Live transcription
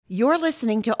You're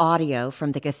listening to audio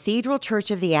from the Cathedral Church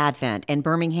of the Advent in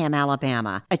Birmingham,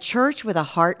 Alabama, a church with a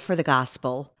heart for the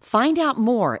gospel. Find out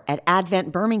more at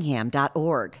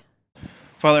adventbirmingham.org.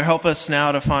 Father, help us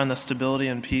now to find the stability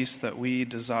and peace that we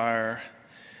desire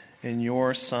in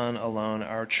your Son alone,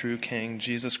 our true King,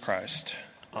 Jesus Christ.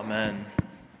 Amen.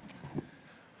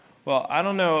 Well, I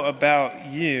don't know about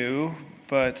you,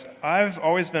 but I've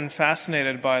always been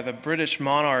fascinated by the British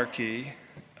monarchy.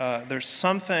 There's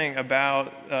something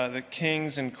about the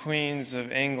kings and queens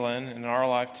of England, in our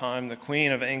lifetime, the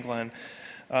Queen of England,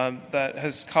 that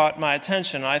has caught my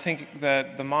attention. I think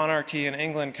that the monarchy in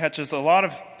England catches a lot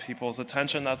of people's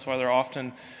attention. That's why they're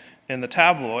often in the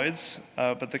tabloids.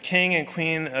 But the King and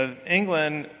Queen of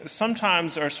England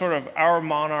sometimes are sort of our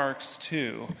monarchs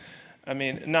too. I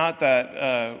mean, not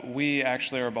that we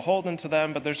actually are beholden to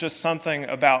them, but there's just something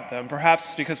about them. Perhaps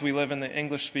it's because we live in the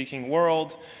English-speaking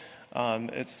world.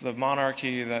 It's the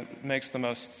monarchy that makes the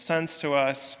most sense to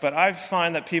us. But I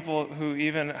find that people who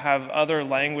even have other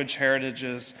language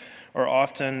heritages are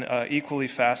often equally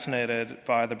fascinated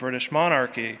by the British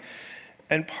monarchy.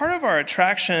 And part of our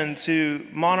attraction to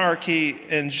monarchy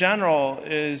in general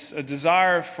is a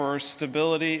desire for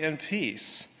stability and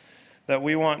peace, that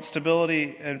we want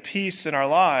stability and peace in our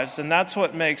lives. And that's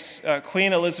what makes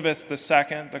Queen Elizabeth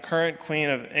II, the current Queen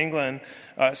of England,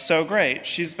 so great.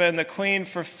 She's been the queen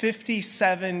for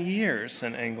 57 years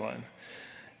in England.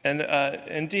 And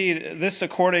indeed, this,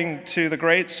 according to the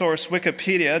great source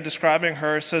Wikipedia, describing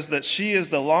her, says that she is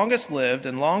the longest lived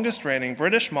and longest reigning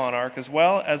British monarch, as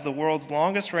well as the world's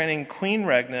longest reigning queen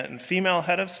regnant and female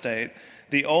head of state,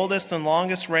 the oldest and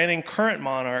longest reigning current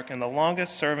monarch, and the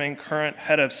longest serving current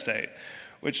head of state,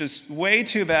 which is way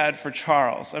too bad for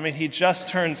Charles. I mean, he just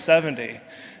turned 70.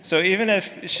 So even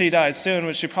if she dies soon,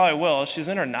 which she probably will, she's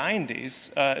in her 90s,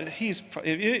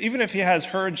 even if he has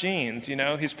her genes,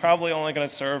 he's probably only going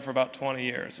to serve for about 20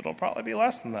 years. It'll probably be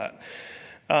less than that.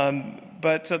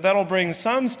 But that'll bring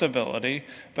some stability,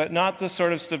 but not the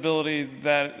sort of stability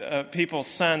that people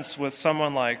sense with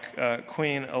someone like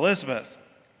Queen Elizabeth.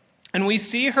 And we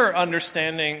see her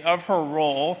understanding of her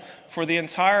role for the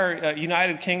entire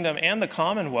United Kingdom and the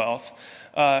Commonwealth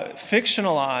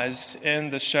fictionalized in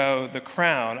the show The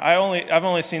Crown. I've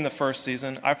only seen the first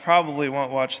season. I probably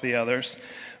won't watch the others.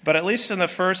 But at least in the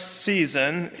first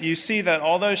season, you see that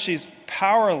although she's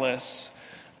powerless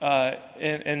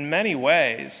in many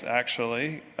ways,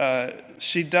 actually,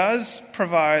 she does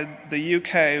provide the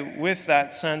UK with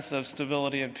that sense of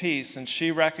stability and peace, and she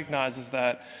recognizes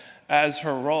that as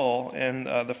her role in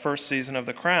the first season of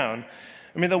The Crown.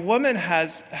 I mean, the woman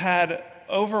has had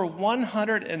over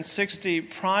 160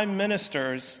 prime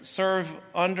ministers serve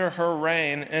under her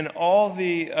reign in all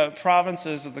the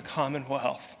provinces of the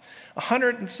Commonwealth.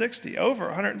 Over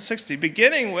 160,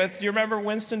 beginning with, you remember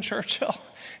Winston Churchill?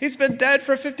 He's been dead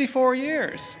for 54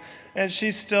 years, and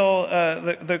she's still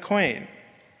the queen.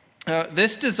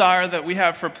 This desire that we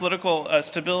have for political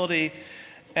stability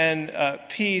and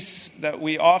peace that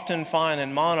we often find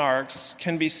in monarchs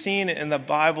can be seen in the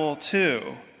Bible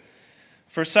too.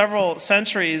 For several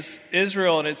centuries,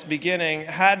 Israel in its beginning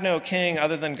had no king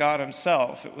other than God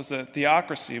himself. It was a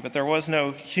theocracy, but there was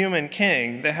no human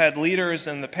king. They had leaders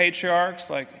in the patriarchs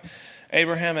like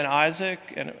Abraham and Isaac,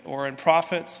 or in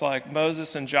prophets like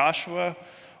Moses and Joshua,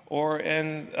 or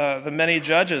in the many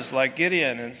judges like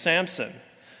Gideon and Samson.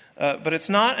 But it's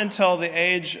not until the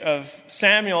age of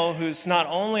Samuel, who's not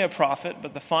only a prophet,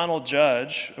 but the final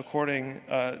judge, according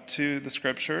to the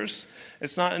scriptures,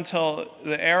 it's not until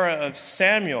the era of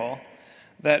Samuel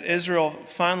that Israel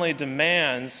finally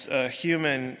demands a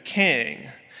human king.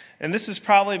 And this is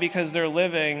probably because they're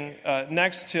living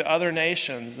next to other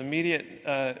nations,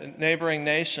 immediate neighboring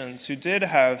nations, who did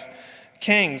have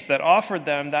kings that offered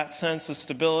them that sense of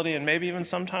stability and maybe even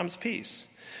sometimes peace.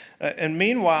 And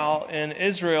meanwhile, in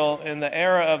Israel, in the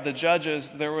era of the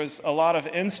judges, there was a lot of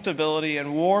instability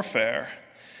and warfare.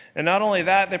 And not only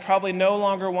that, they probably no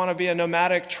longer want to be a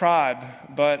nomadic tribe,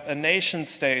 but a nation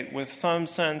state with some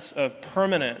sense of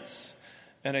permanence.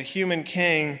 And a human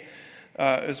king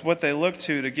is what they look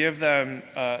to give them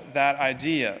that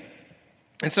idea.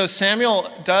 And so Samuel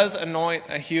does anoint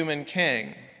a human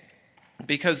king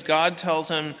because God tells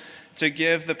him to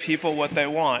give the people what they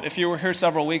want. If you were here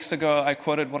several weeks ago, I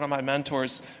quoted one of my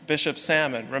mentors, Bishop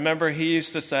Salmon. Remember, he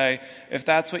used to say, if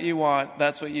that's what you want,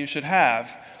 that's what you should have.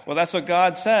 Well, that's what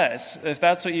God says. If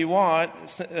that's what you want,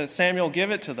 Samuel,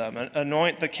 give it to them.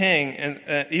 Anoint the king,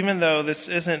 and even though this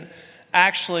isn't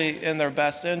actually in their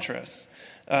best interests.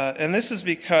 And this is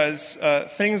because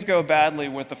things go badly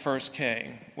with the first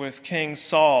king, with King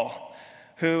Saul,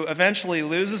 who eventually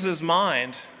loses his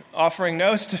mind, offering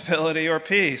no stability or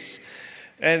peace.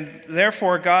 And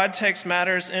therefore, God takes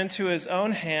matters into his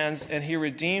own hands, and he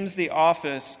redeems the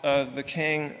office of the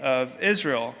king of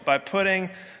Israel by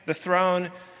putting the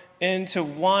throne into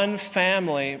one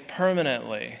family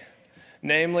permanently,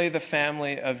 namely the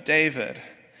family of David.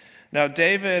 Now,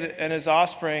 David and his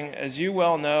offspring, as you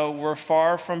well know, were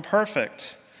far from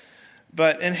perfect.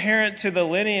 But inherent to the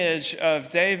lineage of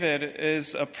David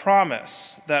is a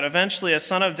promise that eventually a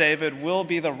son of David will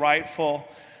be the rightful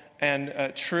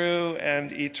and true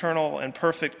and eternal and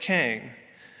perfect king,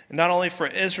 not only for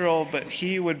Israel, but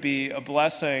he would be a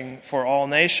blessing for all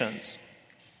nations.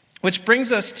 Which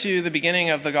brings us to the beginning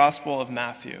of the Gospel of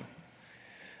Matthew.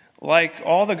 Like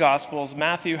all the Gospels,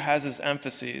 Matthew has his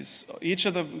emphases. Each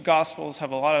of the Gospels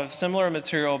have a lot of similar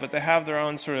material, but they have their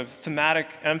own sort of thematic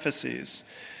emphases.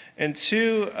 And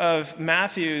two of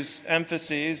Matthew's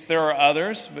emphases, there are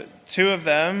others, but two of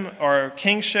them are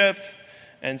kingship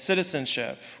and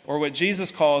citizenship, or what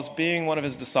Jesus calls being one of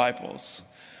his disciples.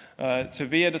 To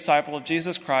be a disciple of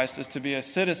Jesus Christ is to be a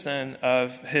citizen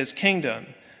of his kingdom.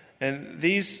 And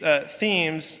these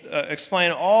themes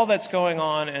explain all that's going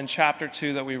on in chapter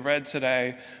 2 that we read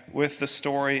today with the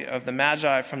story of the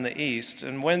Magi from the east.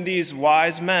 And when these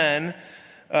wise men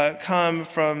come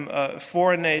from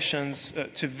foreign nations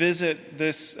to visit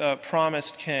this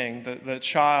promised king, the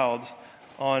child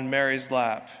on Mary's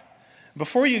lap.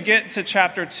 Before you get to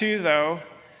chapter 2, though,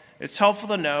 it's helpful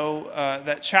to know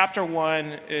that chapter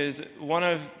 1 is one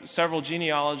of several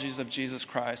genealogies of Jesus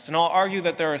Christ. And I'll argue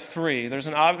that there are three. There's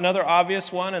another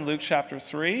obvious one in Luke chapter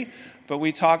 3, but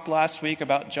we talked last week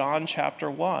about John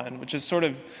chapter 1, which is sort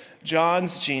of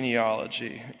John's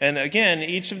genealogy. And again,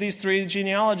 each of these three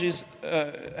genealogies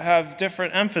have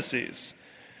different emphases.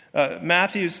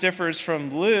 Matthew's differs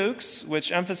from Luke's,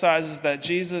 which emphasizes that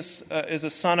Jesus is a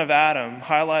son of Adam,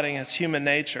 highlighting his human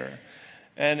nature.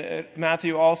 And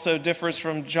Matthew also differs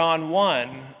from John 1,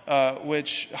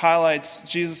 which highlights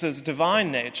Jesus'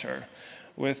 divine nature,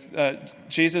 with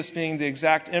Jesus being the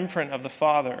exact imprint of the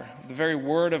Father, the very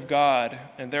Word of God,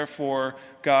 and therefore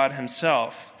God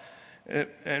himself.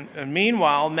 And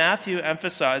meanwhile, Matthew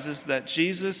emphasizes that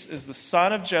Jesus is the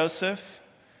son of Joseph,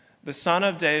 the son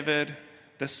of David,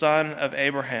 the son of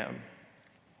Abraham.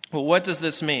 Well, what does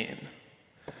this mean?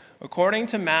 According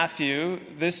to Matthew,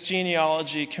 this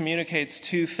genealogy communicates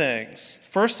two things.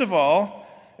 First of all,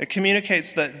 it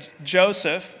communicates that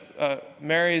Joseph,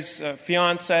 Mary's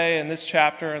fiancé in this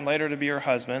chapter and later to be her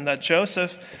husband, that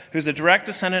Joseph, who's a direct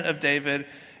descendant of David,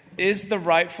 is the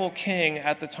rightful king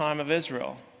at the time of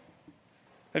Israel.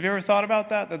 Have you ever thought about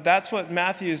that? That that's what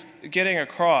Matthew's getting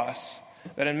across.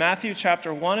 That in Matthew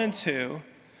chapter 1 and 2,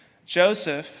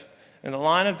 Joseph, in the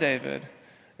line of David,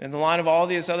 in the line of all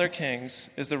these other kings,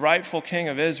 is the rightful king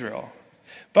of Israel.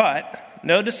 But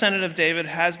no descendant of David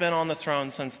has been on the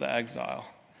throne since the exile.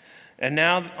 And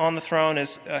now on the throne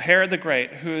is Herod the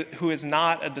Great, who is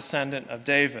not a descendant of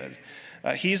David.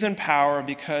 He's in power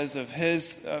because of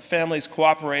his family's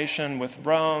cooperation with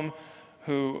Rome,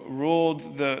 who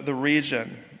ruled the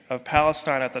region of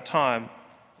Palestine at the time.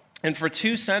 And for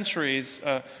 2 centuries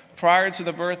prior to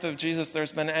the birth of Jesus,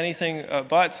 there's been anything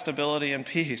but stability and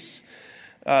peace,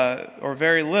 or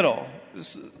very little.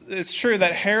 It's true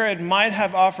that Herod might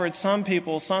have offered some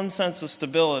people some sense of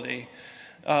stability.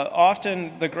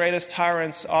 Often the greatest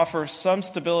tyrants offer some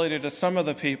stability to some of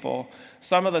the people,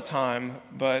 some of the time,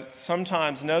 but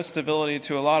sometimes no stability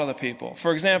to a lot of the people.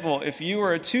 For example, if you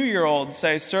were a 2-year-old,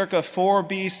 say circa 4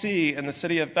 BC in the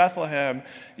city of Bethlehem,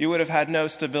 you would have had no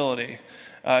stability.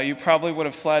 You probably would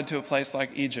have fled to a place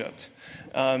like Egypt.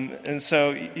 And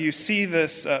so you see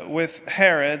this with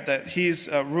Herod, that he's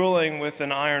ruling with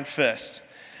an iron fist.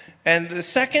 And the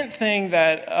second thing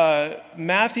that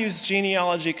Matthew's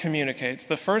genealogy communicates,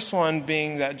 the first one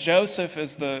being that Joseph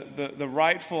is the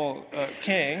rightful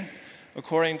king,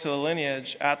 according to the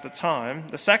lineage at the time.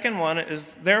 The second one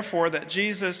is, therefore, that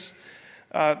Jesus,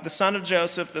 the son of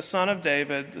Joseph, the son of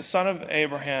David, the son of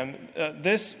Abraham,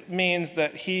 this means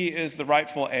that he is the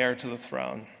rightful heir to the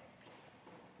throne,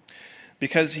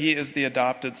 because he is the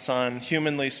adopted son,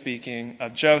 humanly speaking,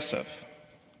 of Joseph.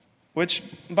 Which,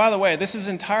 by the way, this is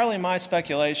entirely my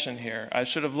speculation here. I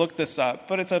should have looked this up,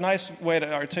 but it's a nice way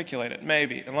to articulate it,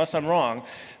 maybe, unless I'm wrong.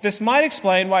 This might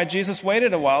explain why Jesus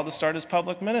waited a while to start his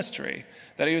public ministry,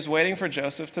 that he was waiting for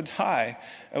Joseph to die.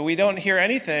 We don't hear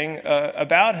anything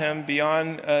about him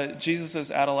beyond Jesus'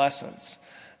 adolescence.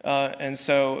 And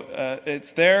so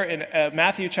it's there in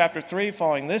Matthew chapter 3,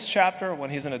 following this chapter, when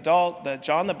he's an adult, that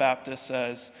John the Baptist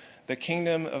says, the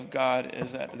kingdom of God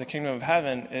the kingdom of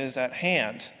heaven is at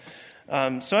hand.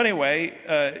 So anyway,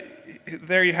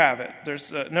 there you have it.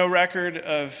 There's no record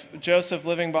of Joseph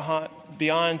living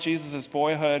beyond Jesus'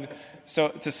 boyhood, So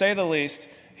to say the least,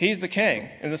 he's the king.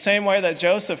 In the same way that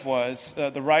Joseph was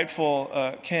the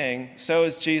rightful king, so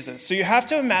is Jesus. So you have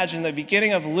to imagine the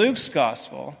beginning of Luke's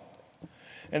gospel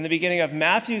and the beginning of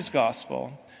Matthew's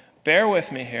gospel, bear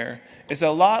with me here, is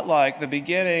a lot like the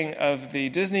beginning of the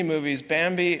Disney movies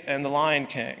Bambi and the Lion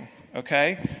King,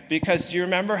 okay? Because do you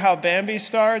remember how Bambi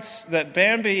starts? That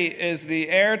Bambi is the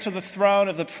heir to the throne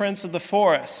of the Prince of the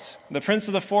Forest. The Prince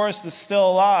of the Forest is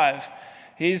still alive.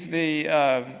 He's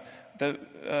the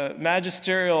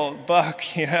magisterial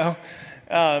buck, you know?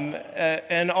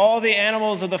 And all the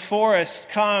animals of the forest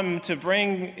come to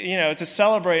bring, to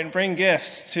celebrate and bring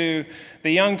gifts to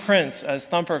the young prince, as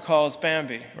Thumper calls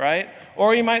Bambi, right?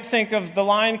 Or you might think of the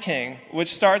Lion King,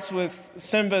 which starts with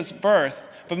Simba's birth,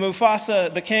 but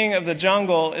Mufasa, the king of the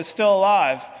jungle, is still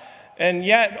alive. And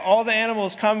yet all the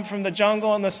animals come from the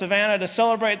jungle and the savannah to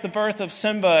celebrate the birth of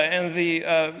Simba, and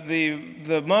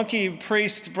the monkey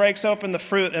priest breaks open the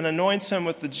fruit and anoints him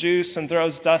with the juice and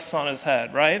throws dust on his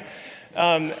head, right?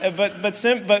 But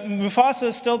Mufasa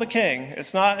is still the king.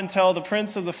 It's not until the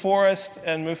Prince of the Forest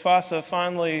and Mufasa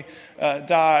finally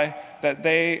die that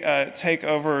they take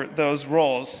over those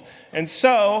roles. And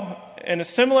so, in a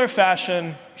similar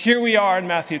fashion, here we are in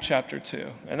Matthew chapter 2.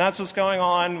 And that's what's going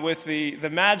on with the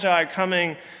Magi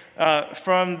coming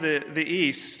from the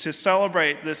east to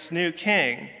celebrate this new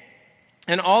king.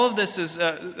 And all of this is,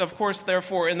 of course,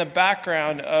 therefore, in the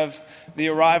background of the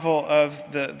arrival of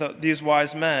these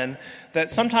wise men that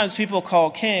sometimes people call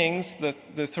kings,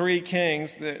 the three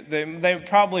kings. They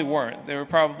probably weren't. They were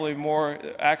probably more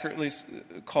accurately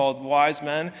called wise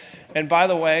men. And by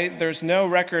the way, there's no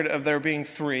record of there being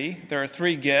three. There are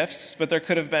three gifts, but there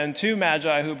could have been two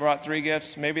magi who brought three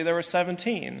gifts. Maybe there were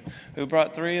 17 who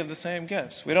brought three of the same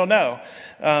gifts. We don't know.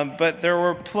 But there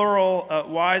were plural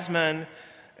wise men.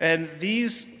 And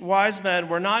these wise men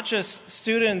were not just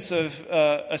students of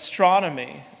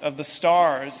astronomy, of the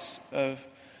stars, of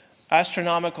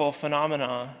astronomical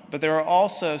phenomena, but they were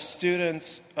also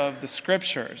students of the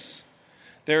scriptures.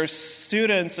 They were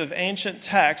students of ancient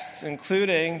texts,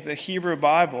 including the Hebrew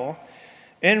Bible,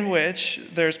 in which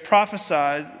there's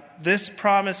prophesied this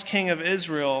promised king of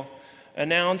Israel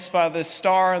announced by the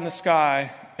star in the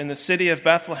sky in the city of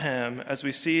Bethlehem, as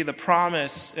we see the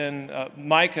promise in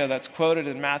Micah that's quoted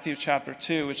in Matthew chapter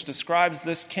 2, which describes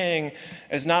this king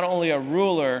as not only a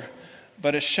ruler,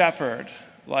 but a shepherd,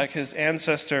 like his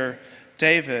ancestor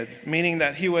David, meaning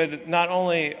that he would not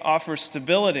only offer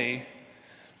stability,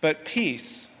 but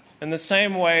peace, in the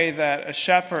same way that a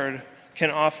shepherd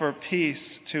can offer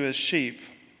peace to his sheep.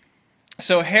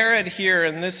 So Herod here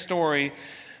in this story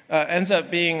ends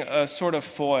up being a sort of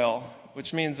foil,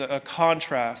 which means a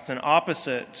contrast, an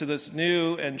opposite to this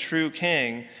new and true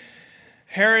king.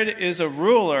 Herod is a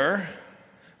ruler,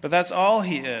 but that's all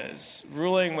he is,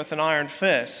 ruling with an iron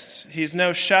fist. He's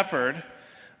no shepherd,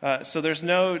 so there's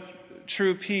no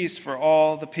true peace for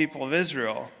all the people of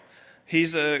Israel.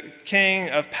 He's a king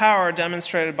of power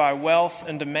demonstrated by wealth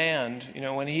and demand.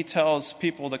 When he tells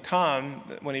people to come,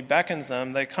 when he beckons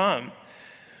them, they come.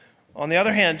 On the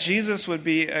other hand, Jesus would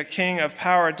be a king of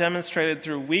power demonstrated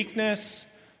through weakness,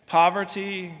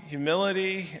 poverty,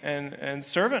 humility, and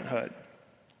servanthood.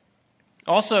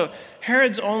 Also,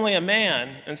 Herod's only a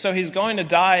man, and so he's going to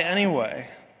die anyway.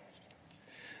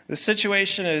 The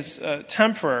situation is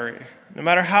temporary, no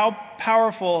matter how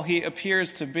powerful he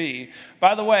appears to be.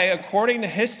 By the way, according to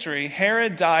history,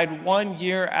 Herod died 1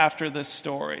 year after this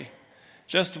story,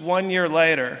 just 1 year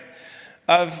later,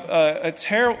 of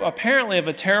apparently of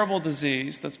a terrible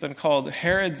disease that's been called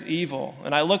Herod's evil.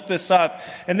 And I looked this up,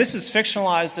 and this is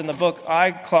fictionalized in the book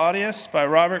I, Claudius by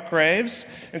Robert Graves.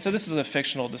 And so this is a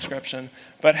fictional description.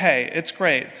 But hey, it's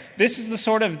great. This is the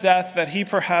sort of death that he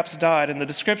perhaps died, and the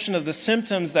description of the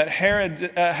symptoms that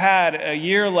Herod had a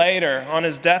year later on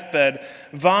his deathbed: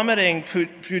 vomiting,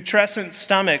 putrescent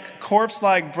stomach,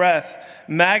 corpse-like breath,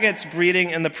 maggots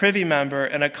breeding in the privy member,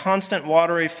 and a constant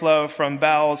watery flow from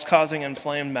bowels causing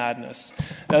inflamed madness.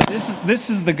 Now,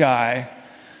 this is the guy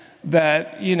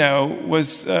that,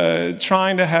 was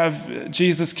trying to have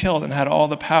Jesus killed and had all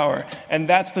the power. And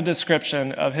that's the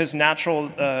description of his natural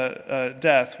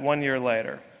death 1 year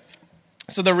later.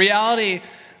 So the reality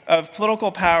of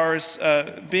political powers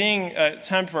being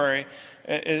temporary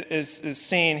is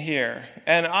seen here.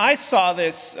 And I saw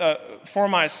this for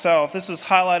myself. This was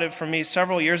highlighted for me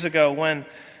several years ago when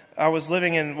I was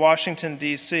living in Washington,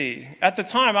 D.C. At the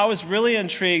time, I was really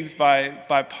intrigued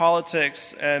by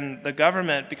politics and the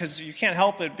government, because you can't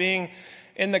help it. Being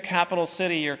in the capital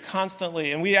city, you're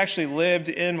constantly, and we actually lived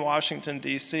in Washington,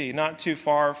 D.C., not too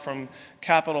far from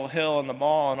Capitol Hill and the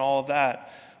mall and all of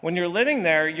that. When you're living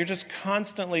there, you're just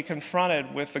constantly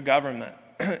confronted with the government.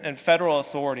 and federal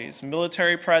authorities,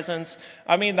 military presence.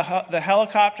 I mean, the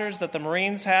helicopters that the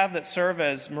Marines have that serve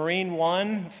as Marine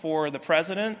One for the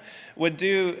president would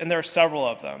do, and there are several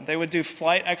of them, they would do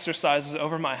flight exercises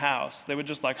over my house. They would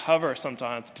just like hover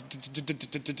sometimes.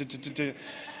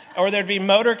 Or there'd be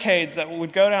motorcades that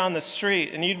would go down the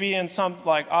street, and you'd be in some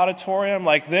like auditorium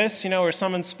like this, where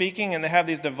someone's speaking, and they have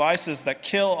these devices that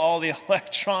kill all the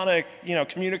electronic,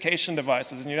 communication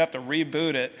devices, and you'd have to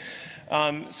reboot it.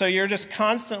 So you're just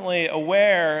constantly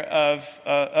aware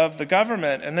of the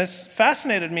government, and this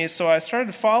fascinated me. So I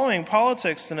started following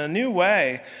politics in a new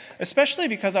way, especially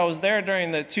because I was there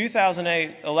during the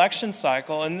 2008 election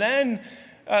cycle, and then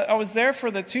I was there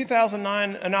for the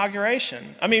 2009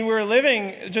 inauguration. I mean, we were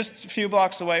living just a few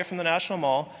blocks away from the National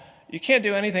Mall. You can't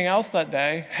do anything else that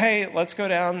day. Hey, let's go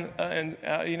down and,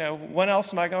 when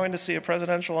else am I going to see a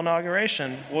presidential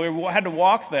inauguration? Well, we had to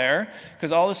walk there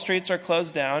because all the streets are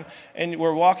closed down, and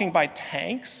we're walking by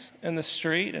tanks in the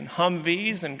street and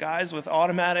Humvees and guys with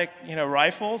automatic,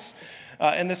 rifles,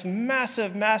 and this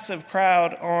massive, massive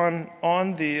crowd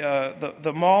on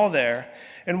the mall there.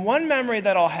 And one memory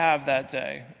that I'll have that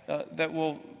day that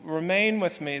will remain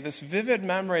with me, this vivid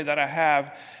memory that I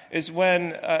have, is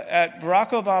when at Barack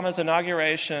Obama's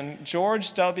inauguration,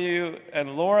 George W.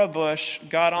 and Laura Bush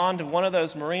got onto one of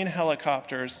those Marine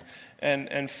helicopters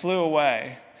and flew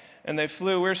away. And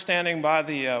we were standing by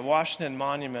the Washington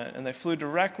Monument, and they flew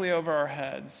directly over our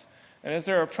heads. And as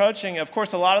they're approaching, of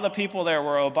course, a lot of the people there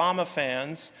were Obama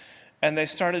fans, and they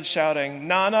started shouting,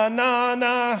 "Na, na, na,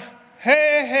 na,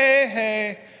 hey, hey,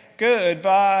 hey,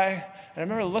 goodbye." And I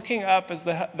remember looking up as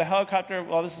the helicopter,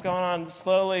 while this is going on,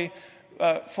 slowly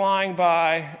flying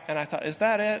by, and I thought, is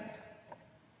that it?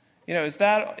 Is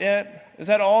that it? Is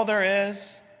that all there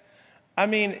is? I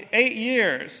mean, 8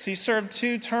 years. He served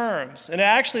 2 terms, and it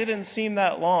actually didn't seem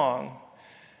that long.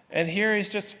 And here he's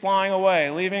just flying away,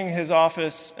 leaving his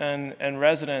office and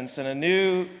residence, and a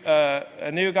new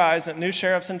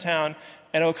sheriff's in town,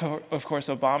 and of course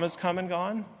Obama's come and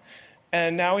gone.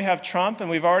 And now we have Trump, and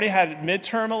we've already had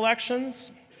midterm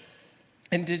elections.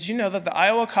 And did you know that the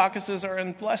Iowa caucuses are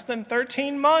in less than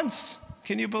 13 months?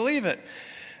 Can you believe it?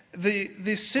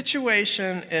 The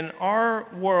situation in our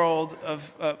world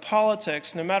of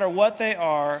politics, no matter what they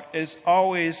are, is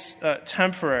always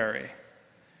temporary.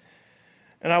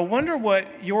 And I wonder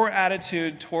what your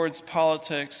attitude towards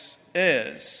politics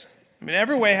is. I mean,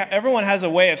 everyone has a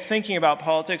way of thinking about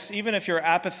politics, even if you're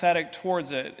apathetic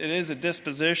towards it. It is a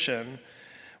disposition.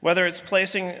 Whether it's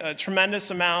placing a tremendous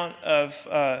amount of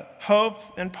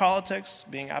hope in politics,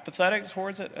 being apathetic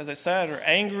towards it, as I said, or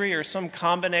angry, or some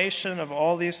combination of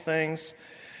all these things.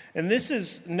 And this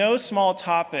is no small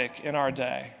topic in our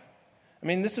day. I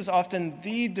mean, this is often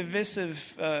the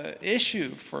divisive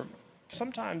issue for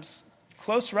sometimes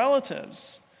close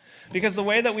relatives, because the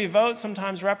way that we vote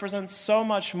sometimes represents so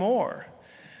much more,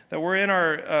 that we're in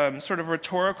our sort of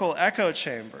rhetorical echo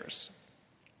chambers.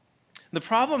 The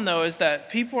problem, though, is that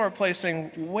people are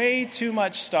placing way too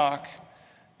much stock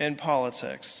in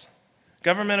politics.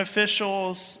 Government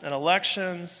officials and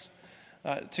elections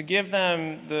to give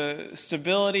them the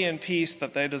stability and peace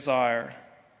that they desire.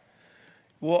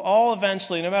 We'll all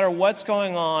eventually, no matter what's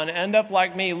going on, end up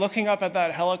like me, looking up at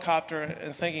that helicopter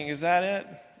and thinking, is that it?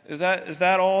 Is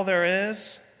that all there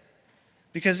is?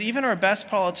 Because even our best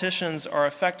politicians are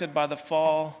affected by the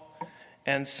fall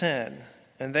and sin,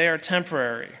 and they are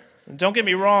temporary. And don't get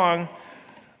me wrong,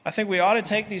 I think we ought to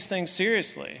take these things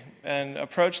seriously and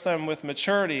approach them with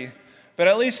maturity. But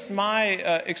at least my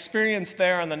experience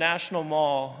there on the National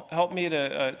Mall helped me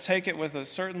to take it with a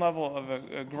certain level of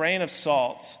a grain of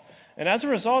salt. And as a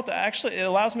result, actually, it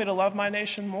allows me to love my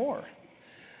nation more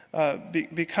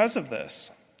because of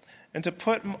this. And to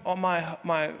put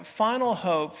my final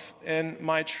hope in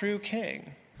my true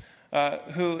King,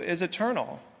 who is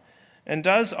eternal and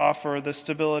does offer the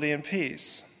stability and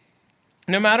peace.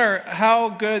 No matter how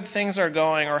good things are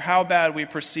going or how bad we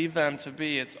perceive them to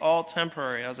be, it's all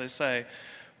temporary, as I say.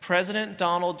 President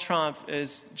Donald Trump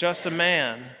is just a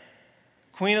man.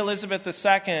 Queen Elizabeth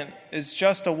II is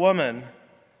just a woman.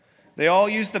 They all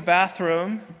use the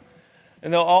bathroom,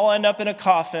 and they'll all end up in a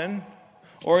coffin.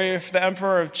 Or if the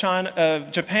Emperor of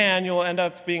Japan, you'll end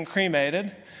up being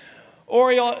cremated.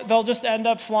 Or they'll just end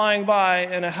up flying by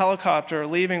in a helicopter,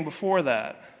 leaving before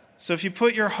that. So if you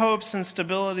put your hopes and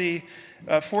stability,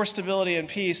 for stability and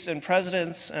peace in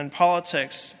presidents and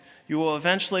politics, you will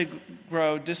eventually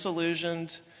grow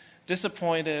disillusioned,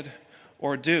 disappointed,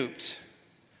 or duped.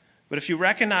 But if you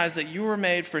recognize that you were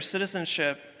made for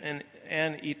citizenship in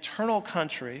an eternal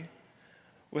country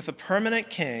with a permanent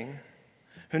king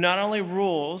who not only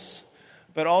rules,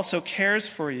 but also cares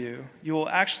for you, you will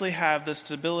actually have the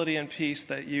stability and peace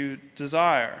that you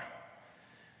desire.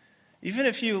 Even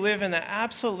if you live in the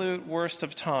absolute worst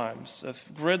of times, of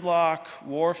gridlock,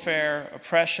 warfare,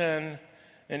 oppression,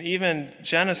 and even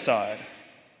genocide,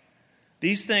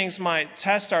 these things might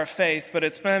test our faith, but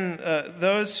it's been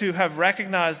those who have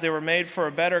recognized they were made for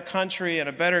a better country and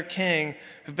a better king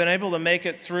who've been able to make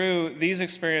it through these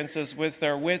experiences with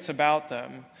their wits about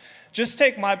them. Just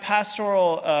take my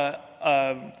pastoral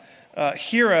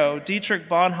hero, Dietrich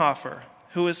Bonhoeffer,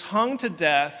 who was hung to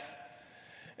death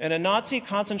in a Nazi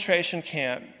concentration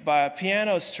camp by a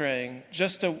piano string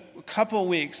just a couple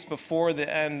weeks before the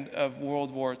end of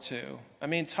World War II. I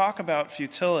mean, talk about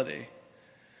futility.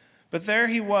 But there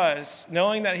he was,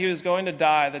 knowing that he was going to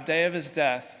die the day of his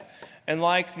death. And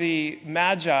like the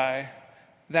Magi,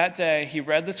 that day he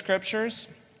read the scriptures,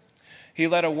 he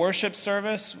led a worship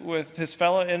service with his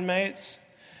fellow inmates,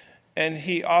 and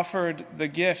he offered the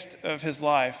gift of his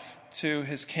life to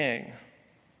his king.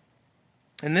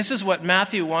 And this is what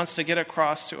Matthew wants to get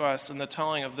across to us in the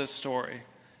telling of this story.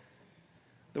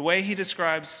 The way he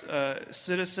describes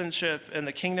citizenship in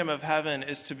the kingdom of heaven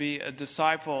is to be a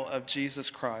disciple of Jesus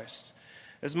Christ.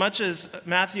 As much as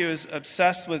Matthew is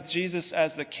obsessed with Jesus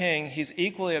as the king, he's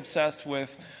equally obsessed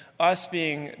with us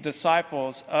being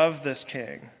disciples of this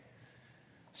king.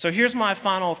 So here's my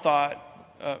final thought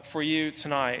for you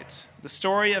tonight. The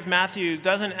story of Matthew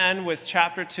doesn't end with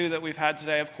chapter 2 that we've had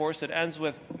today, of course. It ends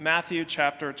with Matthew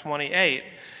chapter 28.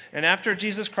 And after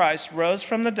Jesus Christ rose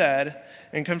from the dead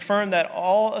and confirmed that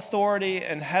all authority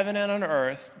in heaven and on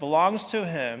earth belongs to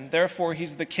him, therefore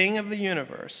he's the king of the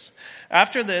universe.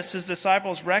 After this, his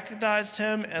disciples recognized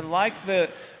him, and like the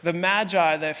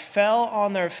Magi, they fell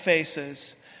on their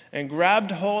faces and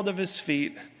grabbed hold of his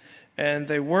feet, and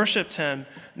they worshiped him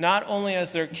not only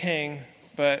as their king,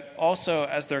 but also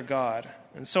as their God.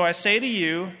 And so I say to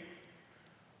you,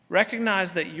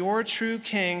 recognize that your true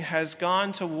king has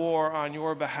gone to war on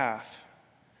your behalf.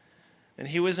 And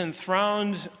he was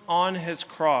enthroned on his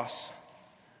cross.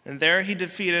 And there he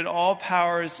defeated all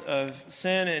powers of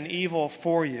sin and evil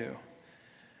for you.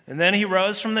 And then he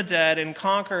rose from the dead and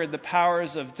conquered the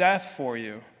powers of death for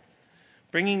you,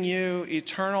 bringing you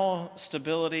eternal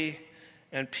stability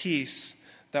and peace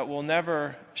that will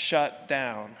never shut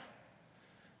down.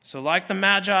 So like the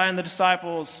Magi and the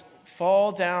disciples,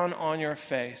 fall down on your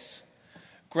face,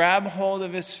 grab hold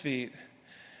of his feet,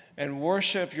 and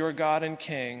worship your God and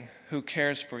King who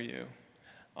cares for you.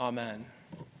 Amen.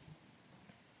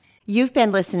 You've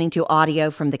been listening to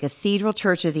audio from the Cathedral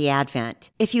Church of the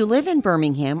Advent. If you live in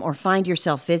Birmingham or find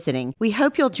yourself visiting, we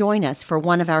hope you'll join us for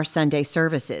one of our Sunday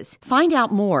services. Find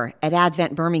out more at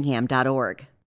adventbirmingham.org.